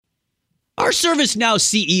Our ServiceNow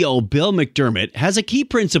CEO, Bill McDermott, has a key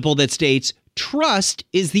principle that states trust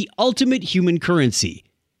is the ultimate human currency.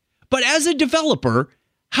 But as a developer,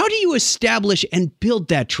 how do you establish and build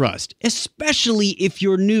that trust, especially if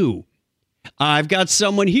you're new? I've got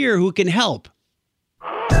someone here who can help.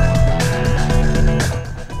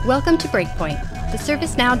 Welcome to Breakpoint, the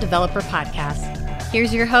ServiceNow Developer Podcast.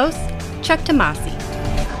 Here's your host, Chuck Tomasi.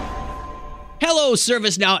 Hello,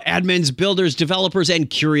 ServiceNow admins, builders, developers, and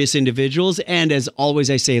curious individuals. And as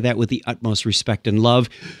always, I say that with the utmost respect and love.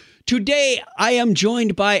 Today, I am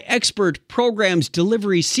joined by Expert Programs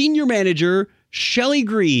Delivery Senior Manager, Shelly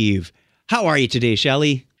Grieve. How are you today,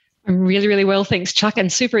 Shelly? I'm really, really well, thanks, Chuck,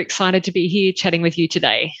 and super excited to be here chatting with you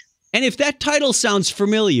today. And if that title sounds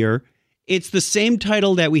familiar, it's the same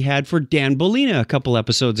title that we had for Dan Bolina a couple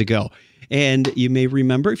episodes ago. And you may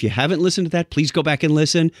remember, if you haven't listened to that, please go back and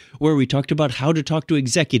listen, where we talked about how to talk to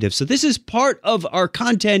executives. So this is part of our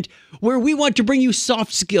content where we want to bring you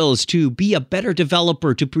soft skills to be a better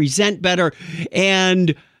developer, to present better.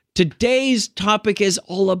 And today's topic is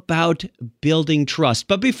all about building trust.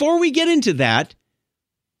 But before we get into that,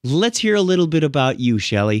 let's hear a little bit about you,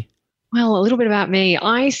 Shelly. Well, a little bit about me.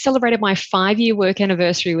 I celebrated my 5-year work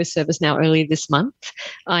anniversary with ServiceNow earlier this month.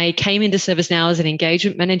 I came into ServiceNow as an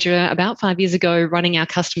engagement manager about 5 years ago, running our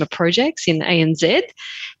customer projects in ANZ.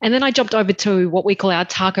 And then I jumped over to what we call our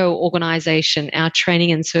TACO organization, our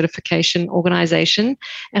training and certification organization.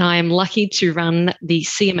 And I am lucky to run the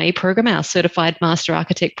CMA program, our Certified Master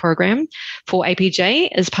Architect program for APJ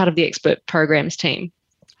as part of the Expert Programs team.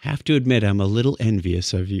 Have to admit, I'm a little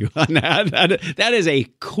envious of you on that. That is a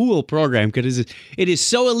cool program because it is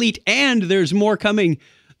so elite, and there's more coming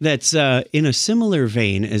that's in a similar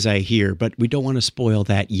vein, as I hear, but we don't want to spoil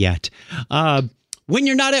that yet. When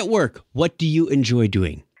you're not at work, what do you enjoy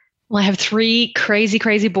doing? Well, I have 3 crazy,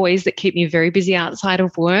 crazy boys that keep me very busy outside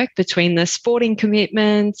of work. Between the sporting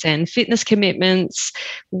commitments and fitness commitments,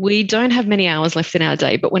 we don't have many hours left in our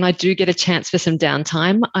day. But when I do get a chance for some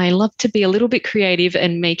downtime, I love to be a little bit creative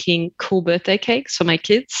and making cool birthday cakes for my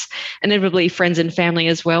kids, and inevitably friends and family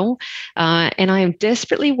as well. And I am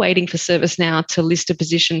desperately waiting for ServiceNow to list a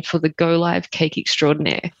position for the Go Live Cake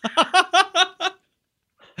Extraordinaire.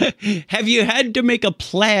 Have you had to make a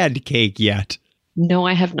plaid cake yet? No,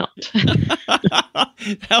 I have not.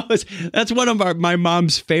 That's one of my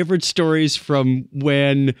mom's favorite stories from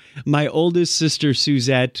when my oldest sister,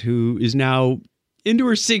 Suzette, who is now into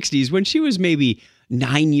her 60s, when she was maybe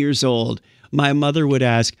 9 years old, my mother would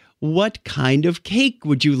ask, "What kind of cake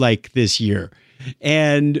would you like this year?"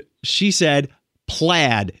 And she said,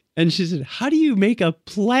 "Plaid." And she said, "How do you make a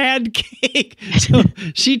plaid cake?" So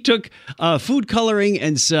she took food coloring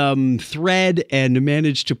and some thread and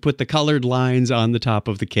managed to put the colored lines on the top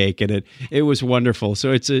of the cake. And it was wonderful.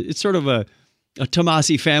 So it's sort of a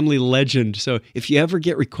Tomasi family legend. So if you ever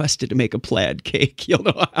get requested to make a plaid cake, you'll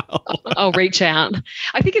know how. I'll reach out.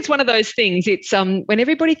 I think it's one of those things. It's when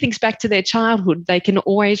everybody thinks back to their childhood, they can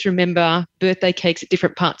always remember birthday cakes at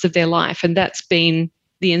different parts of their life. And that's been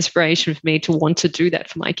the inspiration for me to want to do that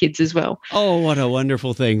for my kids as well. Oh, what a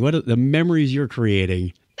wonderful thing. What the memories you're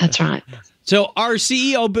creating. That's right. So our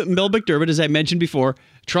CEO, Bill McDermott, as I mentioned before,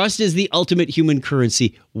 trust is the ultimate human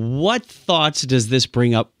currency. What thoughts does this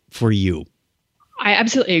bring up for you? I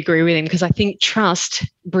absolutely agree with him, because I think trust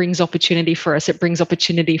brings opportunity for us. It brings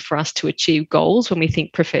opportunity for us to achieve goals when we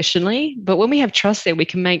think professionally. But when we have trust there, we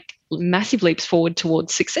can make massive leaps forward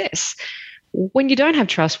towards success. When you don't have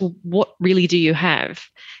trust, well, what really do you have?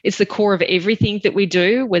 It's the core of everything that we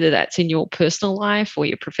do, whether that's in your personal life or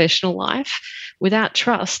your professional life. Without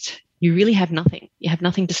trust, you really have nothing. You have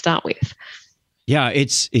nothing to start with. Yeah,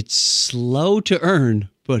 it's slow to earn,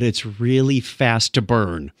 but it's really fast to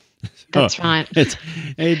burn. That's right.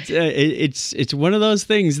 It's one of those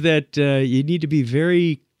things that you need to be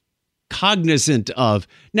very cognizant of.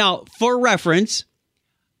 Now, for reference,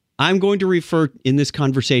 I'm going to refer in this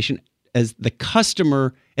conversation as the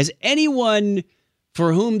customer, as anyone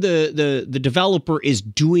for whom the developer is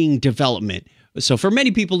doing development. So for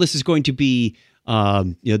many people, this is going to be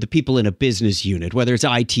the people in a business unit, whether it's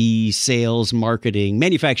IT, sales, marketing,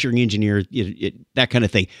 manufacturing engineer, that kind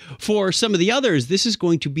of thing. For some of the others, this is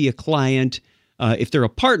going to be a client. If they're a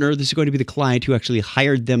partner, this is going to be the client who actually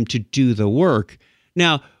hired them to do the work.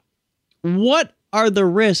 Now, what are the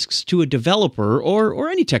risks to a developer or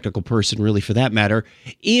any technical person, really, for that matter,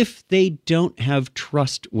 if they don't have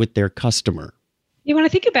trust with their customer? Yeah, when I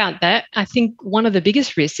think about that, I think one of the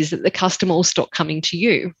biggest risks is that the customer will stop coming to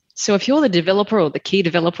you. So if you're the developer or the key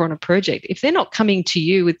developer on a project, if they're not coming to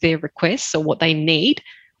you with their requests or what they need,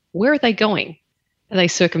 where are they going? Are they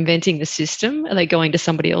circumventing the system? Are they going to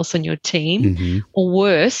somebody else on your team? Mm-hmm. Or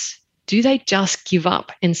worse, do they just give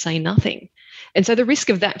up and say nothing? And so the risk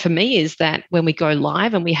of that for me is that when we go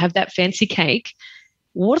live and we have that fancy cake,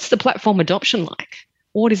 what's the platform adoption like?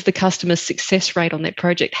 What is the customer's success rate on their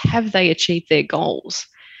project? Have they achieved their goals?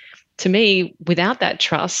 To me, without that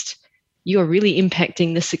trust, you are really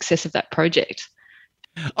impacting the success of that project.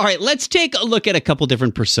 All right, let's take a look at a couple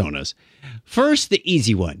different personas. First, the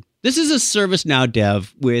easy one. This is a ServiceNow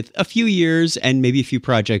dev with a few years and maybe a few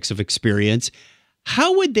projects of experience.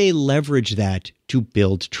 How would they leverage that to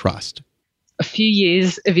build trust? A few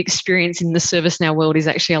years of experience in the ServiceNow world is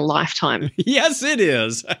actually a lifetime. Yes, it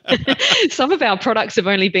is. Some of our products have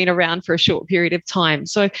only been around for a short period of time.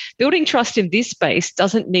 So building trust in this space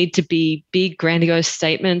doesn't need to be big, grandiose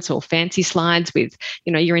statements or fancy slides with,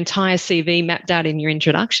 your entire CV mapped out in your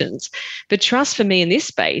introductions. But trust for me in this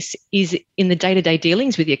space is in the day-to-day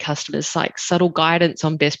dealings with your customers, like subtle guidance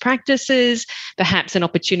on best practices, perhaps an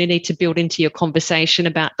opportunity to build into your conversation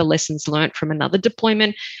about the lessons learned from another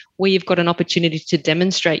deployment, where you've got an opportunity to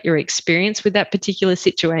demonstrate your experience with that particular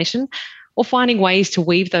situation, or finding ways to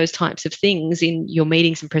weave those types of things in your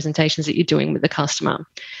meetings and presentations that you're doing with the customer.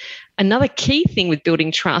 Another key thing with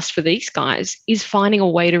building trust for these guys is finding a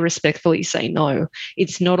way to respectfully say no.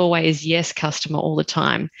 It's not always yes, customer, all the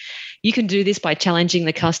time. You can do this by challenging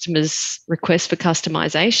the customer's request for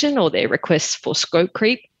customization or their requests for scope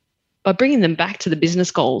creep, by bringing them back to the business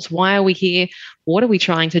goals. Why are we here? What are we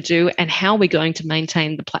trying to do? And how are we going to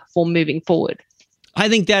maintain the platform moving forward? I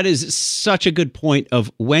think that is such a good point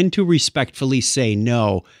of when to respectfully say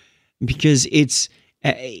no, because it's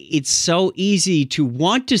so easy to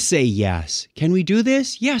want to say yes. Can we do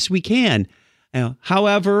this? Yes, we can.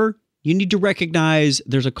 However, you need to recognize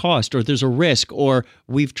there's a cost or there's a risk, or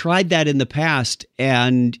we've tried that in the past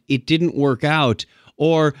and it didn't work out.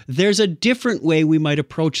 Or there's a different way we might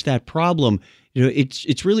approach that problem.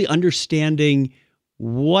 It's really understanding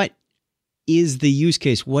what is the use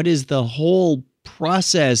case, what is the whole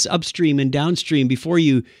process upstream and downstream before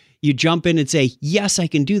you jump in and say, yes, I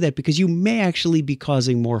can do that, because you may actually be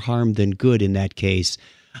causing more harm than good in that case.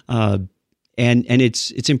 And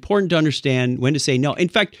it's important to understand when to say no. In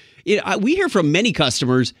fact, we hear from many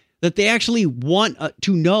customers that they actually want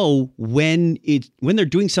to know when they're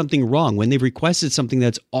doing something wrong, when they've requested something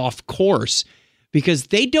that's off course, because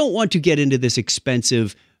they don't want to get into this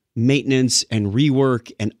expensive maintenance and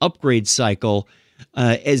rework and upgrade cycle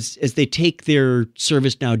as they take their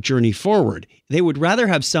ServiceNow journey forward. They would rather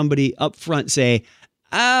have somebody up front say,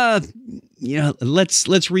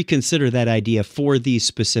 let's reconsider that idea for these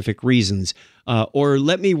specific reasons. Or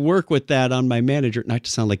let me work with that on my manager. Not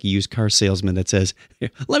to sound like a used car salesman that says,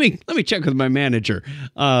 let me check with my manager.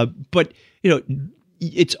 But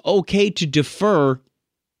it's okay to defer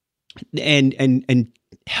and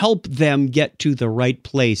help them get to the right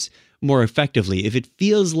place more effectively. If it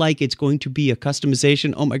feels like it's going to be a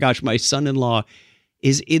customization, oh my gosh, my son-in-law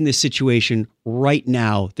is in this situation right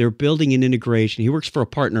now. They're building an integration. He works for a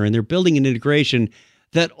partner and they're building an integration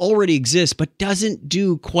that already exists, but doesn't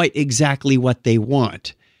do quite exactly what they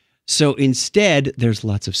want. So instead, there's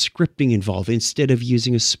lots of scripting involved. Instead of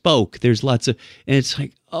using a spoke, there's lots of, and it's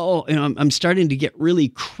like, I'm starting to get really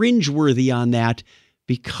cringeworthy on that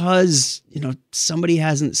because, somebody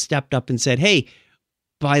hasn't stepped up and said, hey,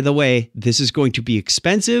 by the way, this is going to be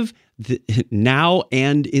expensive now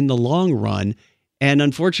and in the long run. And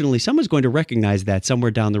unfortunately, someone's going to recognize that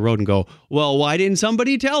somewhere down the road and go, well, why didn't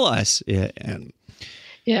somebody tell us? Yeah,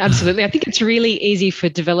 absolutely. I think it's really easy for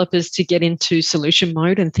developers to get into solution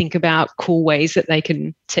mode and think about cool ways that they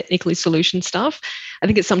can technically solution stuff. I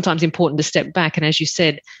think it's sometimes important to step back and, as you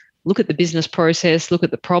said, look at the business process, look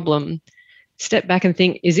at the problem, step back and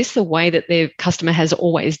think, is this the way that their customer has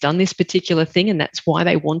always done this particular thing and that's why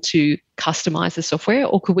they want to customize the software?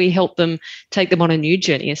 Or could we help them take them on a new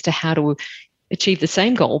journey as to how to achieve the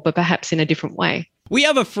same goal, but perhaps in a different way? We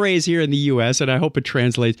have a phrase here in the US, and I hope it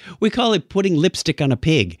translates. We call it putting lipstick on a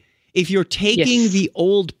pig. If you're taking the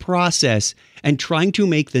old process and trying to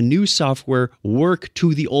make the new software work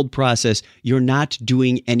to the old process, you're not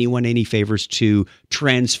doing anyone any favors to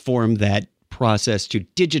transform that process, to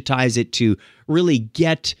digitize it, to really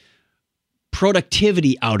get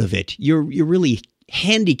productivity out of it. You're really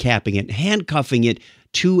handicapping it, handcuffing it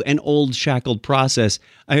to an old shackled process.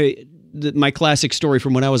 My classic story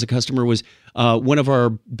from when I was a customer was one of our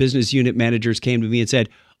business unit managers came to me and said,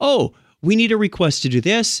 oh, we need a request to do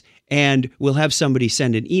this, and we'll have somebody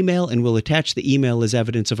send an email, and we'll attach the email as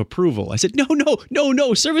evidence of approval. I said, no.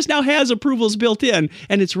 ServiceNow has approvals built in,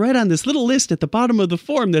 and it's right on this little list at the bottom of the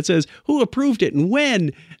form that says who approved it and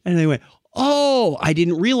when. And they went, oh, I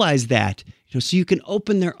didn't realize that. So you can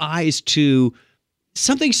open their eyes to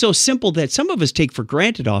something so simple that some of us take for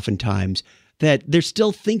granted oftentimes, that they're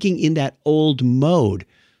still thinking in that old mode.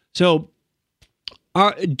 So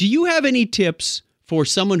do you have any tips for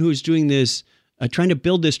someone who's doing this, trying to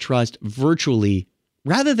build this trust virtually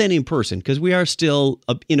rather than in person? Because we are still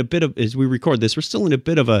in a bit of, as we record this, we're still in a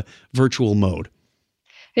bit of a virtual mode.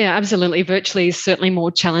 Yeah, absolutely. Virtually is certainly more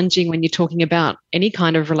challenging when you're talking about any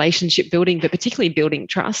kind of relationship building, but particularly building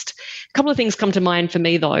trust. A couple of things come to mind for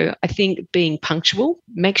me, though. I think being punctual,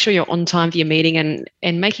 make sure you're on time for your meeting,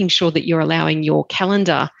 and making sure that you're allowing your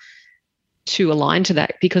calendar to align to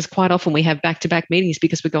that, because quite often we have back-to-back meetings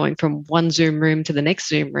because we're going from one Zoom room to the next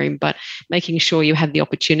Zoom room, but making sure you have the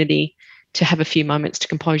opportunity to have a few moments to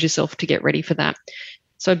compose yourself to get ready for that.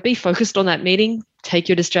 So be focused on that meeting, take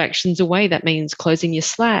your distractions away. That means closing your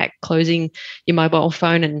Slack, closing your mobile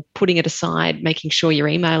phone and putting it aside, making sure your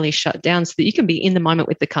email is shut down so that you can be in the moment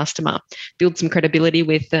with the customer, build some credibility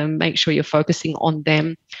with them, make sure you're focusing on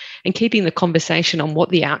them and keeping the conversation on what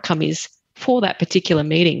the outcome is for that particular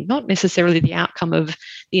meeting, not necessarily the outcome of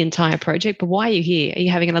the entire project, but why are you here? Are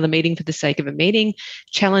you having another meeting for the sake of a meeting?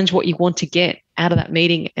 Challenge what you want to get out of that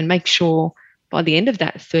meeting and make sure by the end of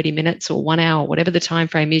that 30 minutes or 1 hour, whatever the time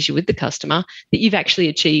frame is you're with the customer, that you've actually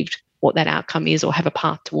achieved what that outcome is or have a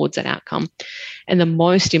path towards that outcome. And the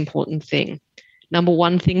most important thing, number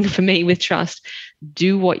one thing for me with trust,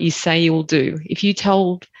 do what you say you'll do. If you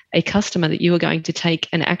told a customer that you are going to take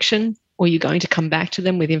an action or you're going to come back to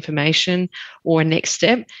them with information or a next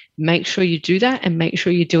step, make sure you do that and make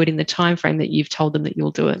sure you do it in the time frame that you've told them that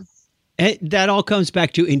you'll do it. And that all comes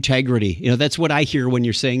back to integrity. That's what I hear when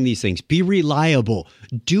you're saying these things. Be reliable.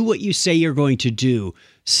 Do what you say you're going to do.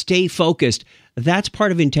 Stay focused. That's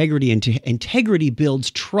part of integrity, and integrity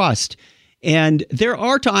builds trust. And there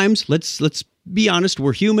are times, let's be honest,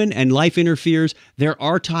 we're human and life interferes. There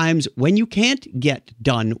are times when you can't get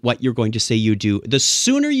done what you're going to say you do. The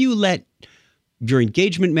sooner you let your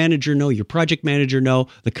engagement manager know, your project manager know,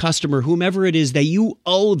 the customer, whomever it is that you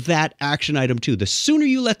owe that action item to, the sooner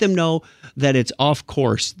you let them know that it's off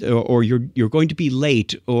course or you're going to be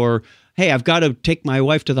late, or, hey, I've got to take my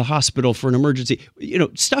wife to the hospital for an emergency.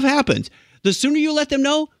 Stuff happens. The sooner you let them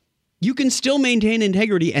know, you can still maintain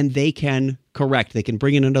integrity and they can correct. They can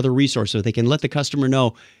bring in another resource, or they can let the customer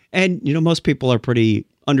know. And, most people are pretty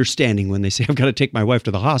understanding when they say, I've got to take my wife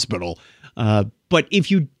to the hospital. But if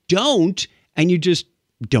you don't, and you just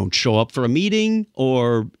don't show up for a meeting,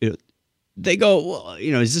 or they go, well,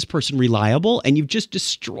 is this person reliable? And you've just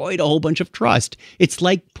destroyed a whole bunch of trust. It's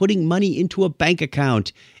like putting money into a bank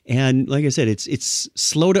account. And like I said, it's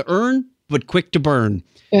slow to earn, but quick to burn.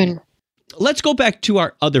 Let's go back to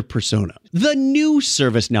our other persona, the new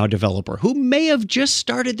ServiceNow developer who may have just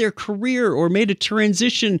started their career or made a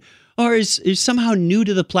transition or is somehow new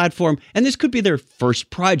to the platform. And this could be their first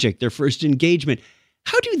project, their first engagement.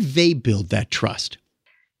 How do they build that trust?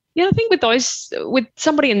 Yeah, I think with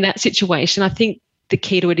somebody in that situation, I think the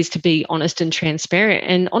key to it is to be honest and transparent.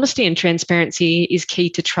 And honesty and transparency is key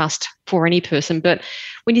to trust for any person. But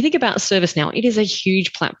when you think about ServiceNow, it is a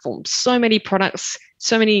huge platform. So many products,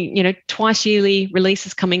 so many, twice yearly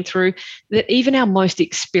releases coming through that even our most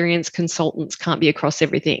experienced consultants can't be across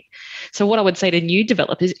everything. So what I would say to new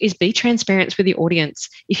developers is be transparent with the audience.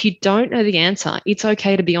 If you don't know the answer, it's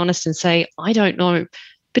okay to be honest and say, I don't know.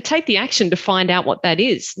 But take the action to find out what that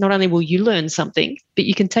is. Not only will you learn something, but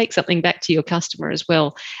you can take something back to your customer as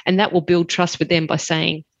well. And that will build trust with them by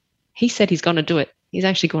saying, he said he's going to do it. He's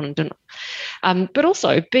actually going to do it. But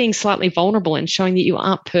also being slightly vulnerable and showing that you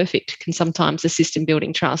aren't perfect can sometimes assist in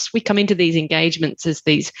building trust. We come into these engagements as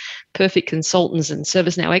these perfect consultants and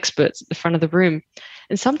ServiceNow experts at the front of the room.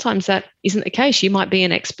 And sometimes that isn't the case. You might be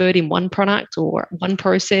an expert in one product or one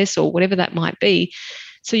process or whatever that might be.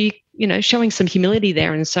 So showing some humility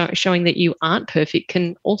there and so showing that you aren't perfect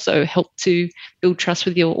can also help to build trust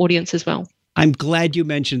with your audience as well. I'm glad you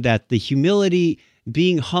mentioned that. The humility,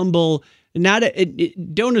 being humble,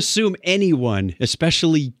 don't assume anyone,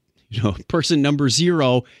 especially person number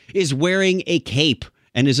 0, is wearing a cape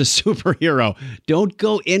and is a superhero. Don't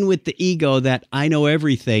go in with the ego that I know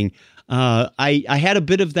everything. I had a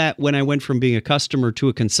bit of that when I went from being a customer to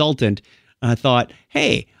a consultant. I thought,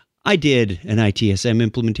 hey, I did an ITSM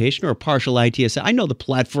implementation or a partial ITSM. I know the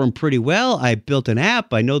platform pretty well. I built an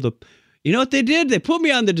app. I know you know what they did? They put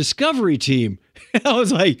me on the discovery team. I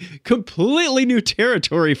was like, completely new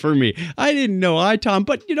territory for me. I didn't know ITOM,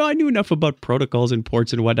 but I knew enough about protocols and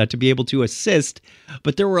ports and whatnot to be able to assist.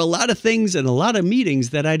 But there were a lot of things and a lot of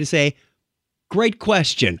meetings that I had to say, great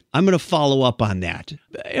question. I'm going to follow up on that.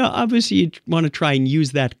 Obviously, you want to try and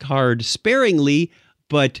use that card sparingly,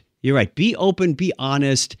 but you're right. Be open, be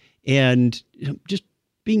honest, and just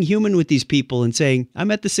being human with these people and saying,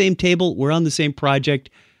 I'm at the same table, we're on the same project,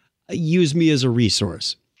 use me as a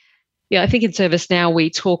resource. Yeah, I think in ServiceNow, we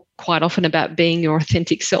talk quite often about being your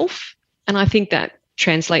authentic self. And I think that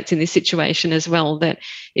translates in this situation as well, that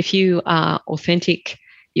if you are authentic,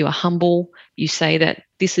 you are humble, you say that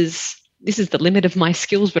this is the limit of my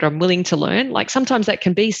skills, but I'm willing to learn. Like sometimes that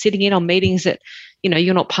can be sitting in on meetings that,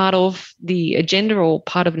 you're not part of the agenda or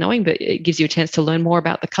part of knowing, but it gives you a chance to learn more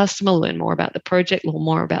about the customer, learn more about the project, learn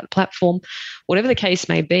more about the platform, whatever the case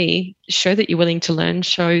may be. Show that you're willing to learn,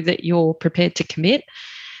 show that you're prepared to commit,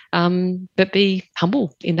 but be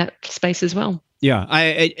humble in that space as well. Yeah,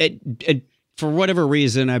 I for whatever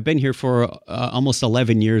reason, I've been here for almost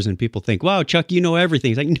 11 years, and people think, wow, Chuck, you know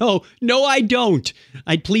everything. It's like, no, I don't.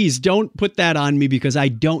 Please don't put that on me, because I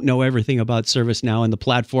don't know everything about ServiceNow and the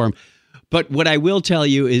platform. But what I will tell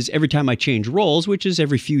you is every time I change roles, which is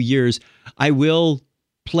every few years, I will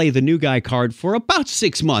play the new guy card for about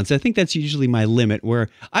 6 months. I think that's usually my limit, where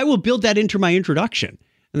I will build that into my introduction.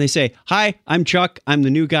 And they say, hi, I'm Chuck. I'm the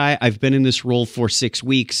new guy. I've been in this role for 6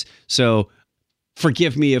 weeks. So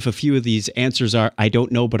forgive me if a few of these answers are, I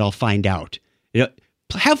don't know, but I'll find out.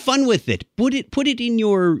 Have fun with it. Put it in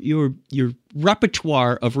your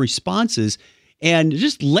repertoire of responses and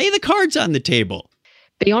just lay the cards on the table.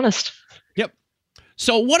 Be honest. Yep.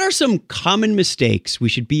 So what are some common mistakes we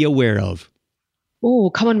should be aware of? Oh,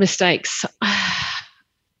 common mistakes.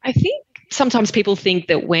 I think sometimes people think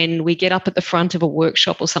that when we get up at the front of a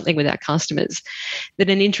workshop or something with our customers, that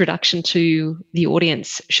an introduction to the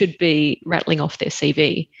audience should be rattling off their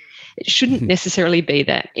CV. It shouldn't necessarily be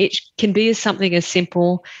that. It can be something as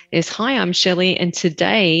simple as, hi, I'm Shelley, and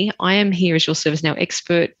today I am here as your ServiceNow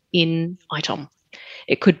expert in ITOM.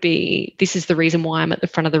 It could be, this is the reason why I'm at the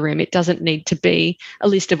front of the room. It doesn't need to be a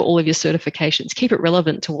list of all of your certifications. Keep it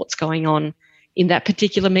relevant to what's going on in that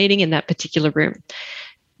particular meeting, in that particular room.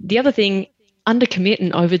 The other thing, undercommit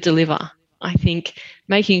and over-deliver. I think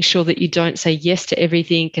making sure that you don't say yes to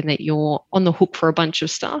everything and that you're on the hook for a bunch of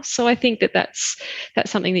stuff. So I think that's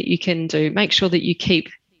something that you can do. Make sure that you keep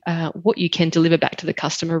what you can deliver back to the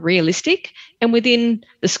customer realistic and within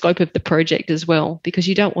the scope of the project as well, because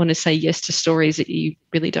you don't want to say yes to stories that you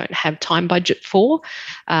really don't have time budget for.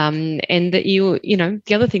 And that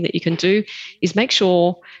the other thing that you can do is make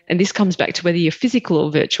sure, and this comes back to whether you're physical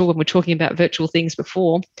or virtual, when we're talking about virtual things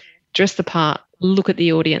before, dress the part, look at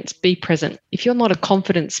the audience, be present. If you're not a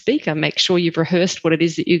confident speaker, make sure you've rehearsed what it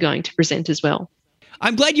is that you're going to present as well.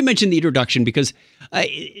 I'm glad you mentioned the introduction, because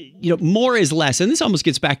more is less, and this almost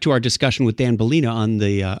gets back to our discussion with Dan Bellina on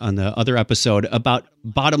the other episode about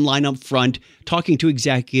bottom line up front, talking to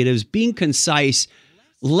executives, being concise.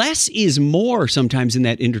 Less is more sometimes in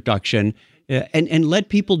that introduction, and let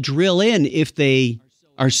people drill in if they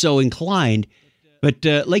are so inclined. But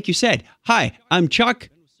like you said, hi, I'm Chuck.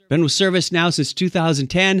 Been with ServiceNow since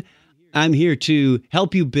 2010. I'm here to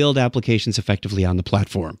help you build applications effectively on the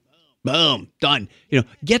platform. Boom, done.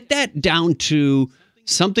 Get that down to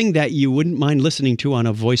something that you wouldn't mind listening to on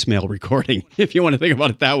a voicemail recording, if you want to think about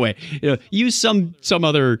it that way. Use some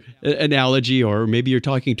other analogy, or maybe you're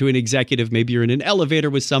talking to an executive, maybe you're in an elevator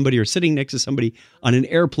with somebody or sitting next to somebody on an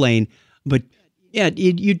airplane. But yeah,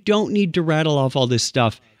 you don't need to rattle off all this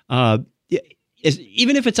stuff.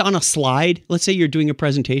 Even if it's on a slide, let's say you're doing a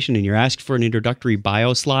presentation and you're asked for an introductory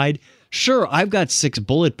bio slide. Sure, I've got 6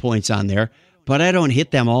 bullet points on there, but I don't hit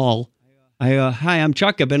them all. Hi, I'm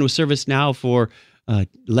Chuck. I've been with ServiceNow for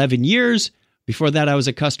 11 years. Before that, I was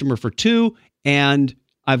a customer for 2, and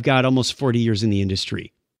I've got almost 40 years in the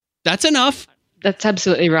industry. That's enough. That's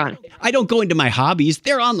absolutely right. I don't go into my hobbies.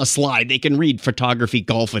 They're on the slide. They can read photography,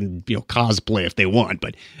 golf, and cosplay if they want.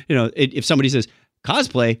 But if somebody says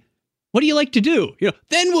cosplay, what do you like to do?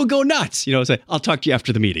 Then we'll go nuts. Say, I'll talk to you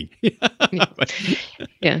after the meeting.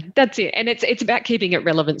 Yeah, that's it. And it's about keeping it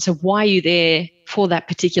relevant. So why are you there for that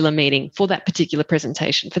particular meeting, for that particular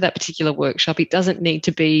presentation, for that particular workshop? It doesn't need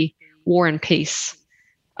to be War and Peace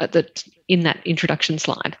in that introduction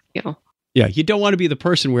slide. Yeah, you don't want to be the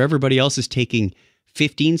person where everybody else is taking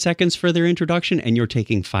 15 seconds for their introduction and you're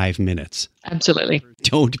taking 5 minutes. Absolutely.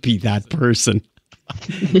 Don't be that person.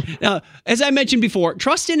 Now, as I mentioned before,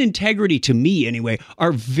 trust and integrity, to me anyway,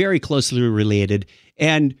 are very closely related.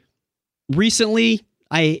 And recently,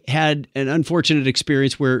 I had an unfortunate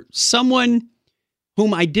experience where someone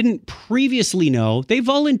whom I didn't previously know, they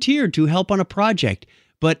volunteered to help on a project,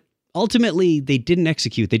 but ultimately they didn't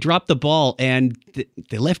execute. They dropped the ball and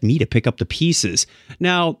they left me to pick up the pieces.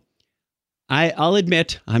 Now, I'll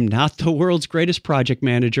admit I'm not the world's greatest project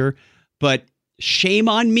manager, but shame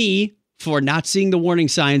on me for not seeing the warning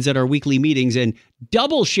signs at our weekly meetings, and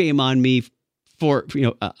double shame on me for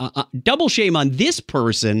double shame on this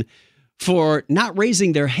person for not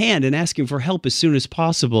raising their hand and asking for help as soon as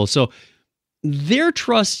possible. So their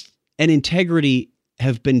trust and integrity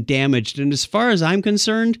have been damaged. And as far as I'm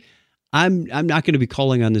concerned, I'm not going to be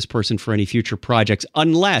calling on this person for any future projects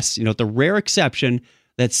unless, the rare exception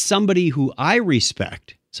that somebody who I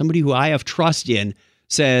respect, somebody who I have trust in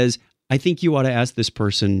says, I think you ought to ask this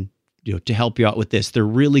person, to help you out with this. They're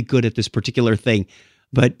really good at this particular thing.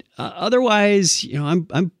 But otherwise,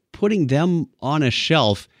 I'm putting them on a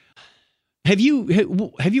shelf. Have you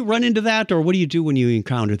run into that, or what do you do when you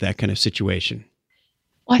encounter that kind of situation?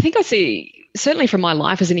 Well, I think I see, certainly from my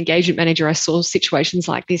life as an engagement manager, I saw situations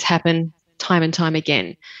like this happen time and time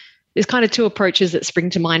again. There's kind of two approaches that spring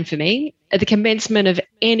to mind for me. At the commencement of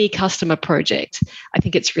any customer project, I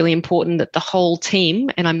think it's really important that the whole team,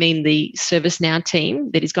 and I mean the ServiceNow team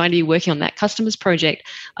that is going to be working on that customer's project,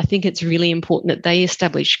 I think it's really important that they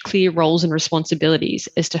establish clear roles and responsibilities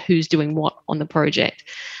as to who's doing what on the project.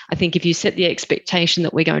 I think if you set the expectation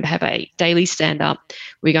that we're going to have a daily stand-up,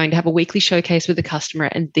 we're going to have a weekly showcase with the customer,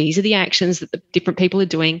 and these are the actions that the different people are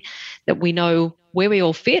doing, that we know where we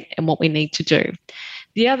all fit and what we need to do.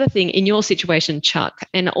 The other thing in your situation, Chuck,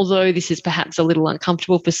 and although this is perhaps a little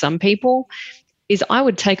uncomfortable for some people, is I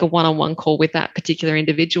would take a one-on-one call with that particular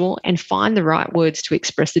individual and find the right words to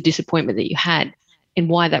express the disappointment that you had and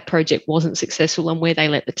why that project wasn't successful and where they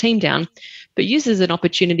let the team down, but use it as an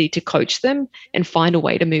opportunity to coach them and find a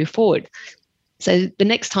way to move forward. So the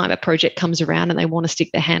next time a project comes around and they want to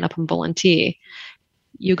stick their hand up and volunteer,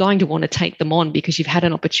 you're going to want to take them on because you've had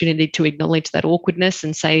an opportunity to acknowledge that awkwardness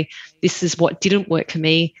and say, this is what didn't work for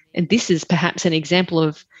me. And this is perhaps an example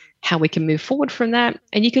of how we can move forward from that.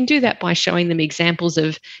 And you can do that by showing them examples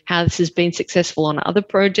of how this has been successful on other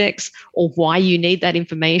projects or why you need that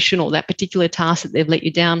information or that particular task that they've let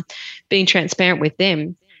you down. Being transparent with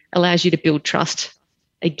them allows you to build trust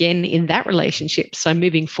again in that relationship. So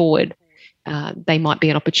moving forward, they might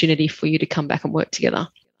be an opportunity for you to come back and work together.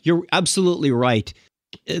 You're absolutely right.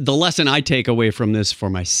 The lesson I take away from this for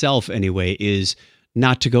myself anyway is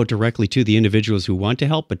not to go directly to the individuals who want to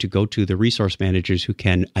help, but to go to the resource managers who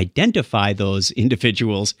can identify those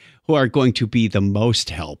individuals who are going to be the most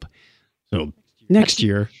help. So next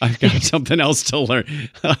year, I've got something else to learn.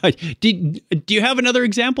 Do you have another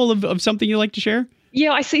example of something you'd like to share?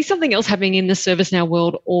 Yeah, I see something else happening in the ServiceNow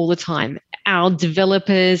world all the time. Our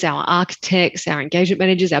developers, our architects, our engagement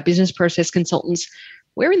managers, our business process consultants,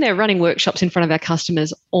 we're in there running workshops in front of our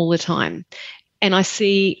customers all the time. And I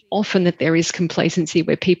see often that there is complacency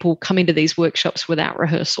where people come into these workshops without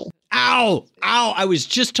rehearsal. Ow! I was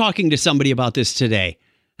just talking to somebody about this today.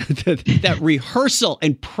 that rehearsal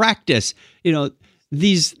and practice,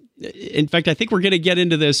 these, in fact, I think we're going to get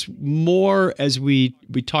into this more as we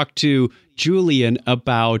talk to Julian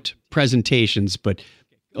about presentations, but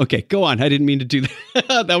okay, go on. I didn't mean to do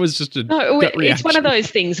that. That was just a gut reaction. It's one of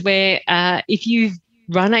those things where if you've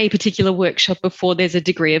run a particular workshop before, there's a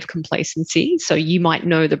degree of complacency. So you might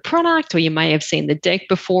know the product, or you may have seen the deck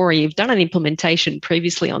before, or you've done an implementation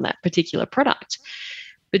previously on that particular product.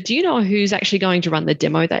 But do you know who's actually going to run the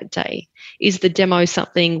demo that day? Is the demo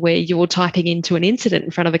something where you're typing into an incident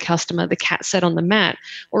in front of a customer, the cat sat on the mat,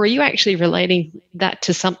 or are you actually relating that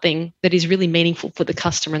to something that is really meaningful for the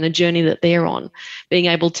customer and the journey that they're on? Being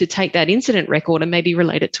able to take that incident record and maybe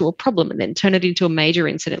relate it to a problem and then turn it into a major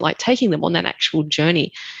incident, like taking them on that actual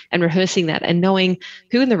journey and rehearsing that and knowing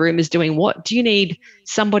who in the room is doing what. Do you need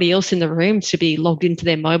somebody else in the room to be logged into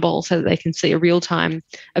their mobile so that they can see a real-time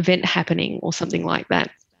event happening or something like that?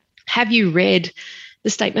 Have you read the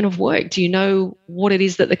statement of work? Do you know what it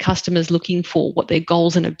is that the customer is looking for, what their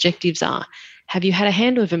goals and objectives are? Have you had a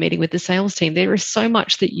handover meeting with the sales team? There is so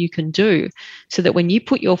much that you can do so that when you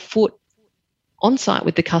put your foot on site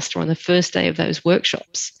with the customer on the first day of those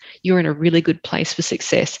workshops, you're in a really good place for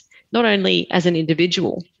success, not only as an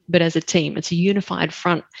individual, but as a team. It's a unified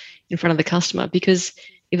front in front of the customer, because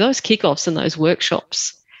if those kickoffs and those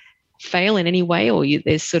workshops fail in any way, or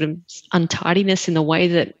there's sort of untidiness in the way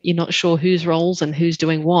that you're not sure whose roles and who's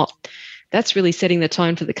doing what, that's really setting the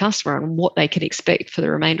tone for the customer and what they can expect for the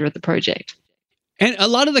remainder of the project. And a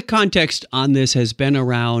lot of the context on this has been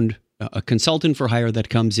around a consultant for hire that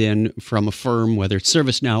comes in from a firm, whether it's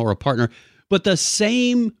ServiceNow or a partner, but the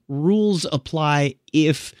same rules apply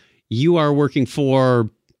if you are working for,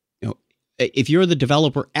 if you're the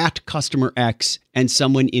developer at Customer X and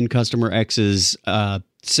someone in Customer X's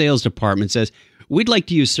sales department says, we'd like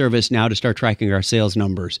to use ServiceNow to start tracking our sales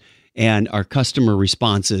numbers and our customer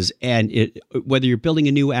responses. And whether you're building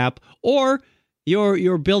a new app or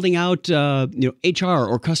you're building out HR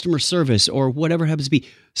or customer service or whatever happens to be,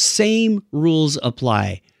 same rules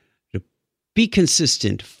apply. Be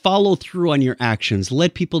consistent. Follow through on your actions.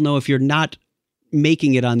 Let people know if you're not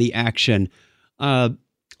making it on the action.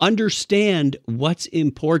 Understand what's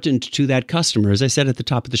important to that customer. As I said at the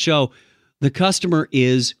top of the show, the customer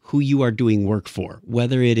is who you are doing work for,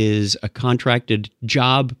 whether it is a contracted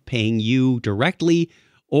job paying you directly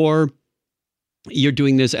or you're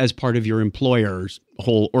doing this as part of your employer's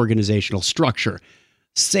whole organizational structure.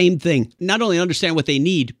 Same thing. Not only understand what they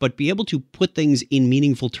need, but be able to put things in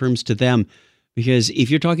meaningful terms to them. Because if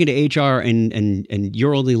you're talking to HR and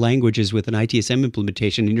your only language is with an ITSM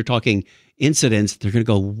implementation and you're talking incidents, they're going to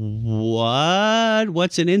go, what?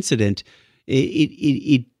 What's an incident?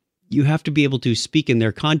 You have to be able to speak in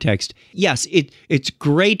their context. Yes, it's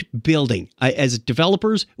great building. As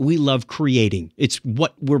developers, we love creating. It's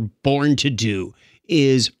what we're born to do,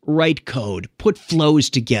 is write code, put flows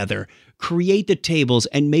together, create the tables,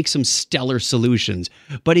 and make some stellar solutions.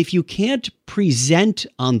 But if you can't present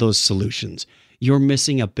on those solutions, you're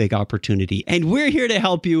missing a big opportunity. And we're here to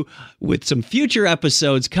help you with some future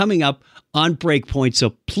episodes coming up on Breakpoint.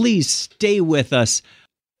 So please stay with us.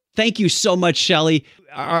 Thank you so much, Shelly.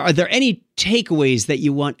 Are there any takeaways that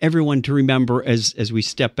you want everyone to remember as we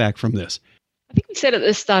step back from this? I think we said at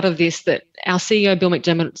the start of this that our CEO, Bill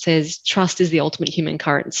McDermott, says trust is the ultimate human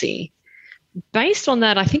currency. Based on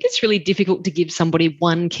that, I think it's really difficult to give somebody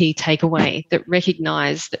one key takeaway that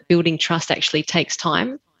recognize that building trust actually takes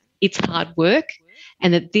time. It's hard work,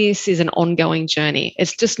 and that this is an ongoing journey.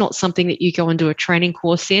 It's just not something that you go and do a training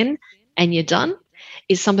course in and you're done.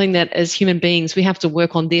 It's something that as human beings, we have to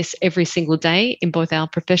work on this every single day in both our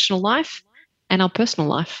professional life and our personal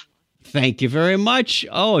life. Thank you very much.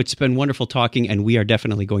 Oh, it's been wonderful talking, and we are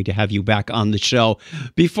definitely going to have you back on the show.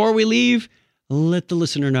 Before we leave, let the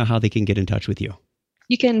listener know how they can get in touch with you.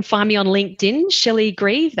 You can find me on LinkedIn, Shelly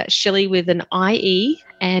Grieve, that's Shelly with an IE,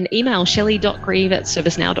 and email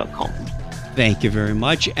shelly.grieve@servicenow.com. Thank you very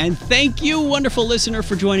much. And thank you, wonderful listener,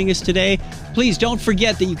 for joining us today. Please don't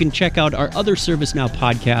forget that you can check out our other ServiceNow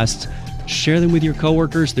podcasts. Share them with your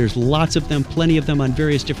coworkers. There's lots of them, plenty of them on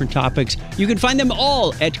various different topics. You can find them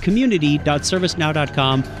all at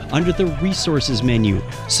community.servicenow.com under the resources menu.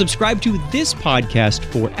 Subscribe to this podcast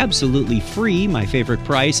for absolutely free, my favorite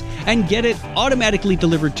price, and get it automatically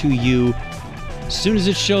delivered to you. As soon as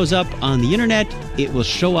it shows up on the internet, it will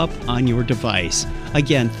show up on your device.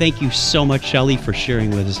 Again, thank you so much, Shelly, for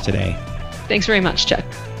sharing with us today. Thanks very much, Chuck.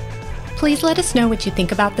 Please let us know what you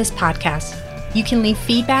think about this podcast. You can leave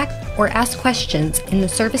feedback or ask questions in the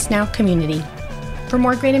ServiceNow community. For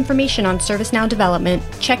more great information on ServiceNow development,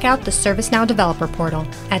 check out the ServiceNow Developer Portal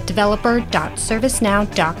at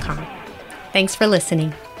developer.servicenow.com. Thanks for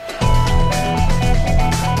listening.